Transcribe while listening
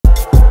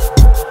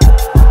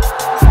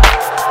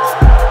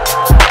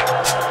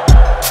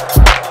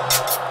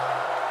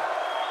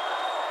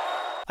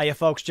Hiya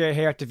folks, Jay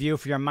here at The View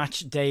for your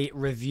match day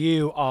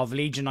review of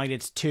Leeds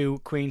United's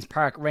 2, Queen's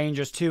Park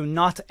Rangers 2.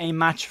 Not a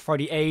match for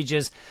the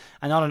ages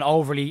and not an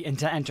overly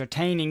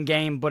entertaining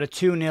game, but a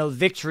 2-0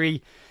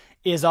 victory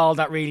is all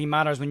that really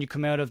matters when you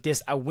come out of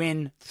this. A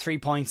win, 3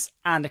 points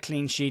and a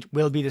clean sheet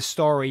will be the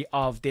story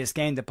of this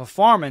game. The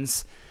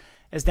performance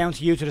is down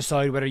to you to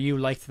decide whether you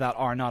liked that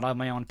or not. I have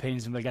my own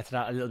opinions and we'll get to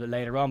that a little bit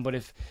later on, but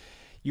if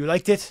you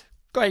liked it,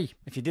 great.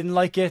 If you didn't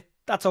like it,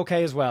 that's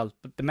okay as well.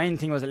 But the main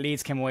thing was that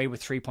Leeds came away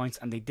with 3 points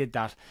and they did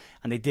that.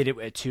 And they did it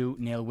with a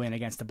 2-0 win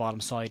against the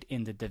bottom side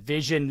in the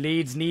division.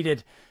 Leeds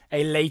needed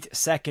a late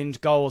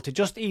second goal to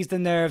just ease the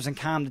nerves and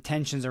calm the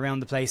tensions around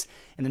the place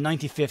in the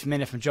 95th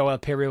minute from Joel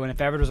Piroe. And if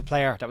ever there was a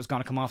player that was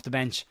going to come off the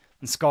bench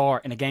and score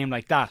in a game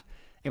like that,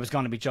 it was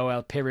going to be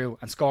Joel Piroe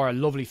and score a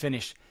lovely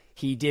finish.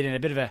 He did in a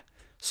bit of a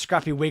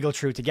scrappy wiggle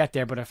through to get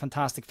there, but a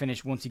fantastic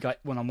finish once he got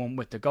one-on-one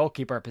with the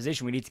goalkeeper. A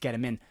position we need to get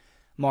him in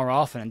more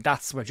often, and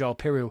that's where Joel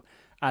Piroe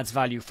adds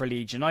value for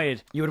Leeds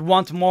United. You would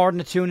want more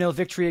than a 2-0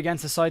 victory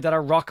against a side that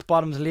are rock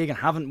bottom of the league and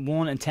haven't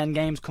won in 10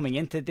 games coming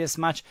into this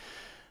match.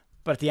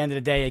 But at the end of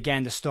the day,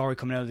 again, the story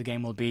coming out of the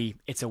game will be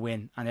it's a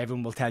win, and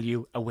everyone will tell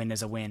you a win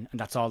is a win, and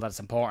that's all that's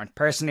important.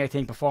 Personally, I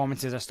think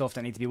performances are stuff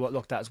that need to be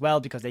looked at as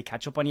well because they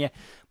catch up on you.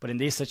 But in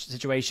this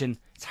situation,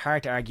 it's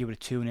hard to argue with a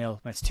 2-0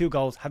 when it's 2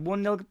 goals. Had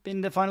 1-0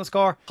 been the final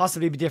score,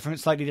 possibly be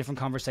different, slightly different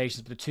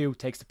conversations, but the 2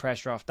 takes the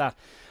pressure off that.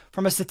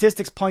 From a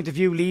statistics point of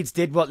view, Leeds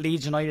did what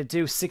Leeds United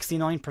do,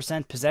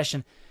 69%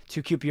 possession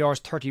to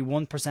QPR's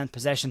 31%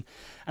 possession.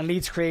 And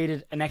Leeds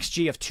created an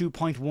XG of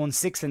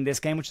 2.16 in this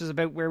game, which is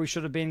about where we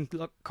should have been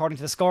according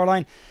to the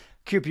scoreline.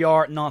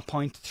 QPR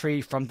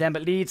 0.3 from them,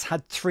 but Leeds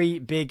had 3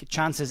 big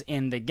chances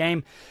in the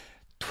game.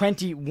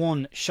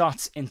 21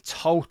 shots in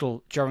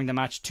total during the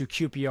match to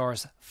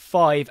QPR's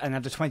 5, and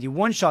of the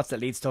 21 shots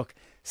that Leeds took,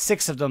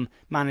 6 of them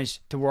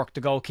managed to work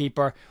the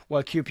goalkeeper,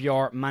 while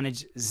QPR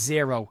managed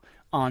 0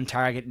 on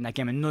target in that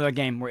game. Another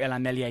game where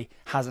Illan Meslier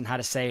hasn't had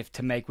a save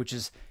to make, which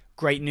is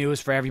great news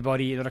for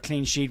everybody. Another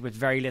clean sheet with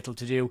very little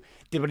to do.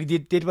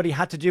 Did what he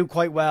had to do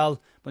quite well,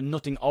 but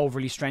nothing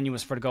overly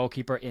strenuous for the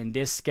goalkeeper in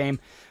this game.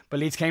 But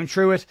Leeds came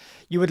through it.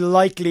 You would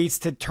like Leeds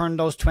to turn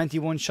those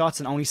 21 shots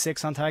and only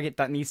 6 on target.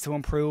 That needs to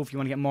improve. You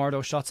want to get more of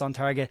those shots on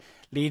target.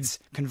 Leeds'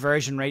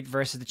 conversion rate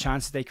versus the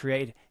chances they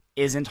create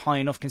isn't high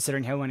enough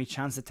considering how many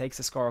chances it takes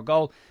to score a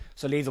goal.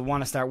 So Leeds will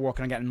want to start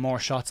working on getting more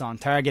shots on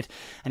target.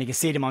 And you can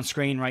see them on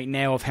screen right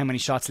now of how many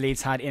shots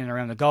Leeds had in and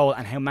around the goal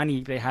and how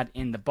many they had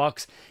in the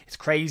box. It's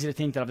crazy to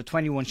think that of the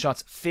 21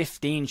 shots,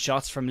 15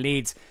 shots from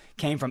Leeds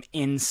came from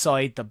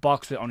inside the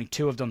box, with only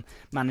 2 of them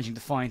managing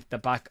to find the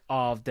back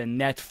of the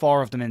net.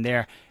 4 of them in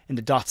there in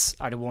the dots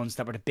are the ones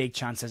that were the big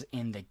chances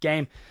in the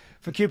game.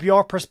 From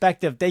QPR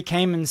perspective, they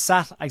came and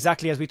sat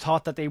exactly as we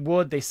thought that they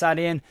would. They sat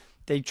in.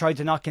 They tried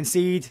to not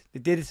concede. They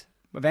did it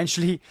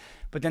eventually,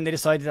 but then they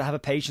decided to have a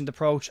patient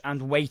approach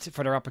and wait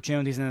for their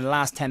opportunities. And in the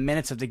last 10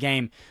 minutes of the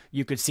game,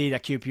 you could see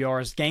that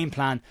QPR's game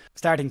plan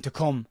starting to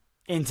come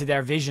into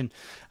their vision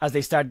as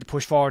they started to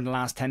push forward in the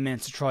last 10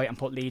 minutes to try and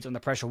put Leeds under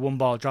pressure. One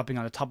ball dropping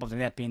on the top of the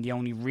net being the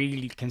only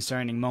really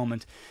concerning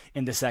moment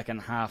in the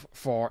second half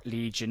for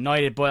Leeds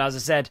United. But as I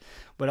said,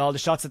 with all the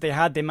shots that they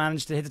had, they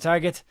managed to hit the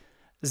target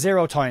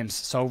 0 times.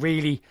 So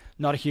really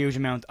not a huge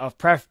amount of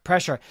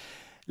pressure.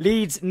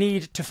 Leeds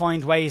need to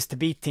find ways to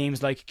beat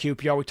teams like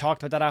QPR. We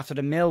talked about that after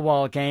the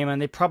Millwall game,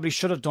 and they probably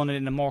should have done it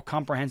in a more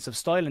comprehensive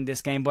style in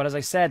this game. But as I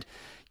said,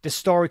 the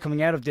story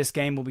coming out of this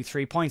game will be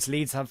 3 points.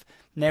 Leeds have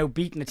now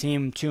beaten a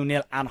team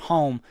 2-0 at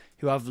home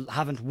who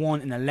haven't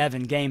won in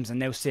 11 games and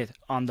now sit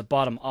on the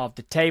bottom of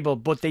the table.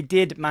 But they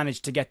did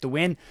manage to get the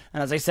win.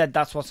 And as I said,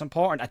 that's what's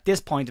important at this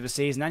point of the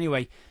season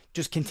anyway.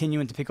 Just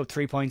continuing to pick up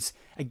 3 points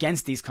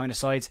against these kind of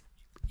sides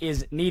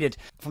is needed.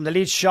 From the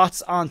Leeds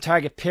shots on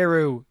target,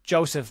 Piroe,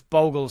 Joseph,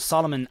 Bogle,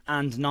 Solomon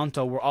and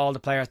Nonto were all the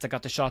players that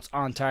got the shots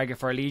on target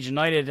for Leeds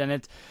United, and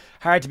it's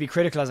hard to be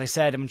critical, as I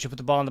said. And when you put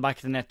the ball in the back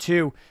of the net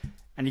too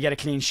and you get a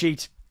clean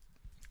sheet,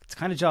 it's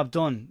kind of job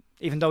done.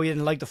 Even though you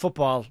didn't like the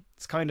football,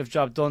 it's kind of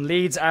job done.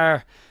 Leeds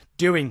are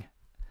doing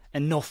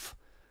enough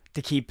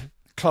to keep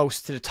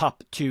close to the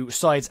top 2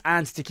 sides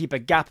and to keep a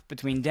gap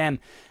between them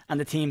and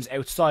the teams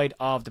outside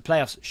of the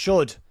playoffs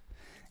should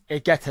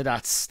it get to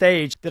that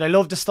stage. Did I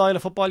love the style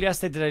of football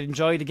yesterday? Did I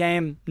enjoy the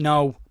game?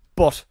 No.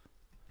 But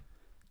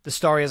the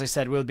story, as I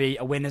said, will be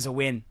a win is a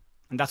win.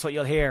 And that's what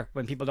you'll hear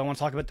when people don't want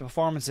to talk about the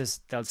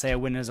performances. They'll say a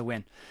win is a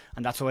win.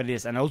 And that's what it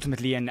is. And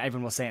ultimately, and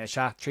everyone will say in the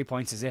chat, 3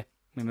 points is it.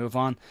 We move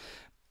on.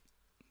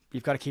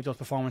 You've got to keep those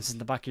performances in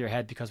the back of your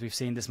head because we've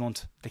seen this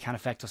month they can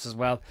affect us as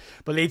well.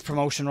 But Leeds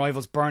promotion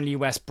rivals Burnley,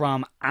 West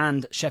Brom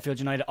and Sheffield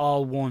United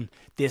all won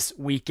this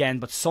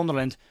weekend. But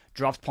Sunderland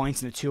dropped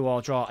points in a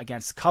 2-2 draw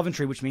against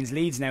Coventry, which means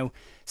Leeds now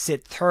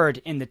sit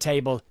 3rd in the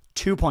table,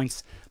 2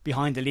 points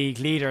behind the league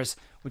leaders,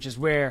 which is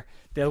where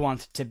they'll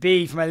want to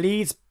be. From a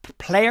Leeds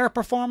player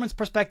performance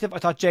perspective, I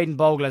thought Jayden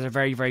Bogle has a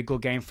very, very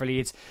good game for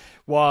Leeds.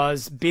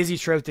 Was busy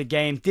throughout the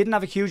game. Didn't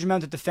have a huge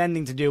amount of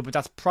defending to do, but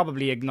that's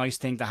probably a nice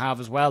thing to have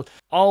as well.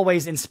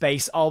 Always in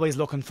space, always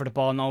looking for the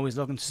ball and always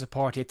looking to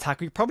support the attack.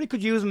 We probably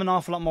could use him an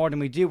awful lot more than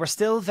we do. We're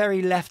still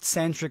very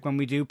left-centric when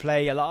we do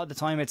play. A lot of the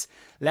time it's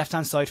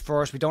left-hand side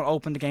first. We don't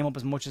open the game up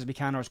as much as we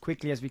can or as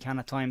quickly as we can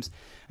at times.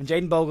 And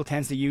Jayden Bogle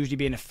tends to usually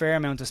be in a fair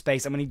amount of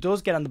space. And when he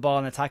does get on the ball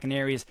in attacking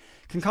areas,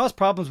 can cause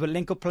problems with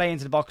link-up play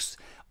into the box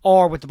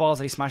or with the balls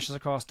that he smashes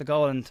across the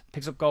goal and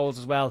picks up goals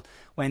as well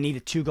when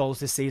needed. 2 goals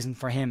this season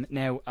for him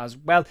now as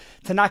well.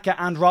 Tanaka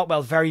and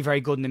Rothwell, very, very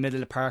good in the middle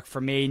of the park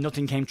for me.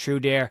 Nothing came through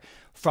there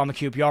from a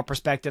QPR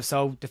perspective,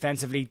 so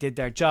defensively did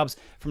their jobs.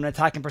 From an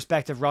attacking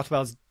perspective,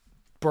 Rothwell's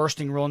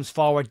bursting runs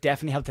forward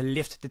definitely helped to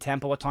lift the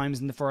tempo at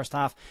times in the first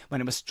half. When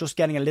it was just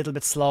getting a little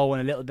bit slow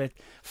and a little bit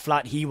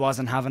flat, he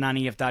wasn't having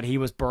any of that. He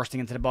was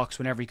bursting into the box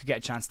whenever he could get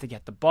a chance to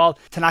get the ball.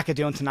 Tanaka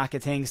doing Tanaka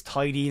things,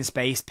 tidy in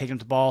space, picking up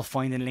the ball,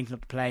 finding, linking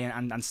up the play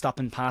and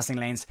stopping passing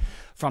lanes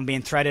from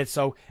being threaded.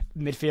 So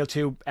midfield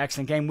too,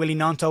 excellent game. Willie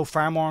Gnonto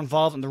far more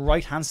involved on the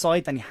right hand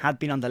side than he had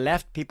been on the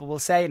left, people will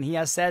say, and he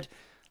has said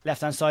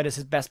left hand side is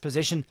his best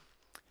position.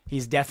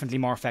 He's definitely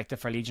more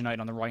effective for Leeds United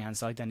on the right hand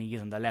side than he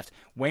is on the left.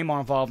 Way more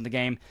involved in the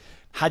game.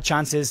 Had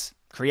chances,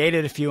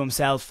 created a few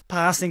himself.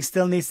 Passing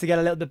still needs to get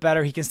a little bit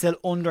better. He can still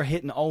under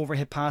hit and over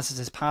hit passes.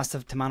 His pass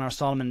to Manor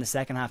Solomon in the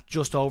second half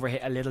just over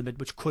hit a little bit,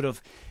 which could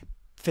have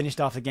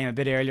finished off the game a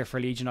bit earlier for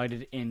Leeds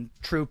United in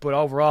truth. But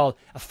overall,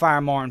 a far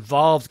more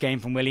involved game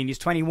from Willie. And he's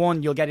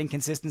 21. You'll get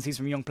inconsistencies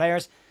from young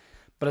players.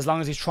 But as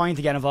long as he's trying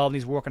to get involved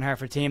and he's working hard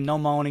for the team, no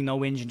moaning, no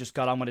whinging, just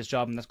got on with his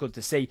job, and that's good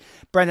to see.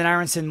 Brendan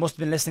Aronson must have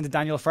been listening to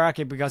Daniel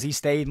Farke because he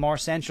stayed more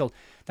central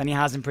than he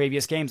has in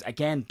previous games.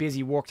 Again,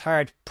 busy, worked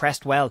hard,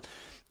 pressed well,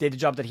 did the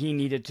job that he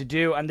needed to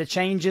do. And the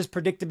changes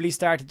predictably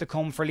started to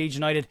come for Leeds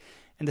United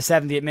in the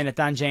 70th minute.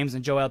 Dan James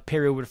and Joel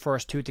Piroe were the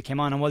first 2 to come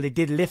on. And while they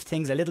did lift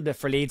things a little bit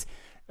for Leeds,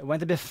 it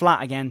went a bit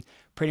flat again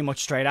pretty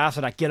much straight after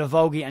that.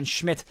 Gilavogi and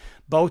Schmidt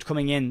both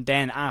coming in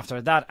then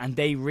after that, and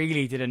they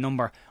really did a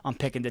number on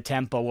picking the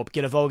tempo up.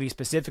 Gilavogi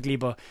specifically,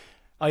 but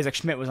Isaac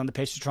Schmidt was on the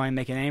pitch to try and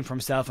make a name for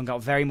himself and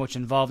got very much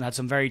involved and had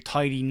some very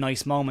tidy,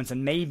 nice moments.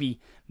 And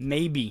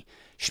maybe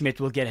Schmidt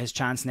will get his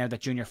chance now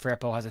that Junior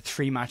Firpo has a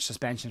 3-match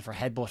suspension for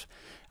headbutt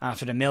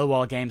after the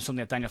Millwall game,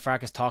 something that Daniel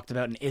Farke has talked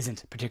about and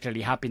isn't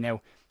particularly happy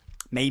now.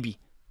 Maybe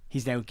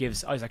he now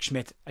gives Isaac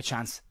Schmidt a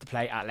chance to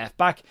play at left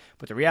back,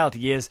 but the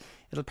reality is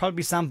it'll probably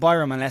be Sam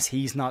Byram unless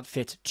he's not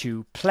fit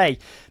to play.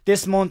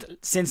 This month,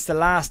 since the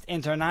last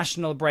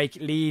international break,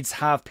 Leeds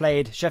have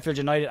played Sheffield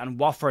United and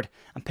Watford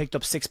and picked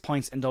up 6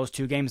 points in those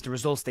 2 games, the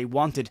results they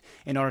wanted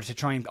in order to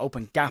try and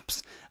open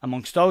gaps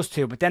amongst those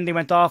 2. But then they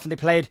went off and they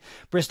played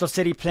Bristol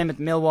City, Plymouth,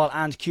 Millwall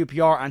and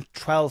QPR, and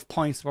 12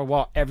 points were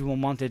what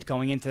everyone wanted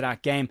going into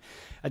that game,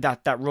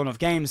 that run of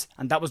games,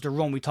 and that was the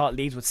run we thought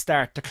Leeds would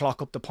start to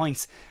clock up the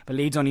points. But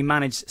Leeds only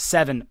managed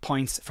 7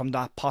 points from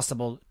that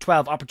possible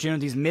 12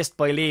 opportunities missed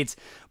by Leeds.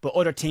 But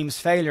other teams'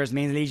 failures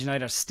mean Leeds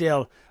United are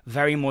still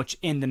very much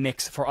in the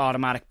mix for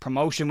automatic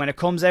promotion. When it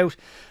comes out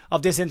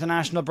of this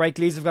international break,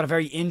 Leeds have got a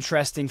very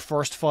interesting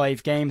first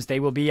 5 games they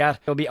will be at.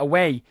 They'll be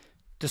away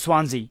to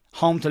Swansea,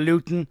 home to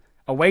Luton,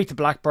 away to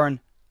Blackburn,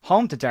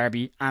 home to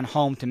Derby and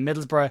home to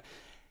Middlesbrough.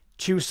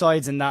 2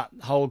 sides in that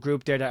whole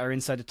group there that are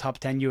inside the top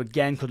 10. You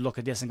again could look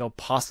at this and go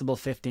possible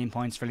 15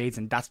 points for Leeds,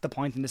 and that's the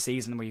point in the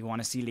season where you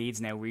want to see Leeds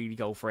now really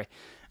go for it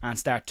and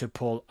start to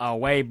pull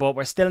away. But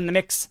we're still in the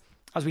mix,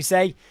 as we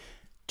say.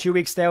 2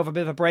 weeks there with a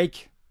bit of a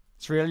break.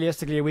 It's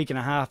realistically a week and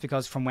a half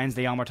because from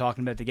Wednesday on we're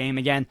talking about the game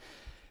again.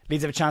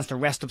 Leeds have a chance to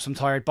rest up some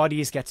tired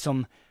bodies, get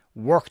some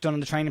work done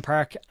in the training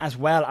park, as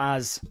well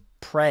as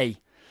pray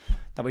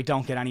that we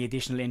don't get any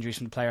additional injuries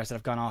from the players that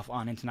have gone off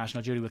on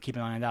international duty. We'll keep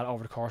an eye on that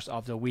over the course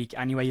of the week.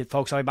 Anyway,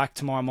 folks, I'll be back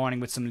tomorrow morning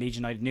with some Leeds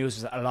United news.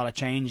 There's a lot of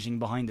changing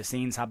behind the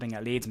scenes happening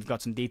at Leeds, and we've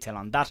got some detail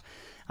on that.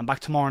 I'm back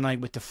tomorrow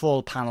night with the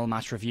full panel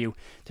match review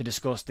to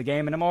discuss the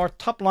game in a more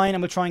top line,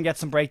 and we'll try and get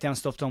some breakdown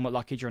stuff done with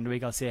Lockie during the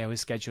week. I'll see how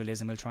his schedule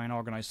is and we'll try and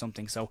organise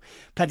something. So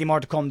plenty more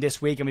to come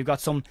this week, and we've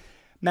got some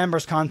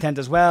members content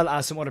as well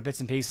as some other bits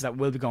and pieces that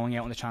will be going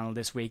out on the channel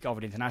this week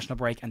over the international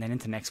break, and then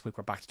into next week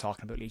we're back to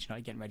talking about Leeds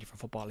United getting ready for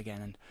football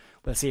again, and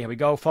we'll see how we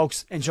go.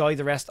 Folks, enjoy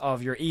the rest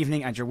of your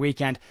evening and your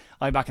weekend.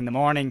 I'll be back in the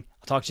morning.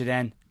 I'll talk to you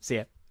then. See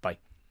ya.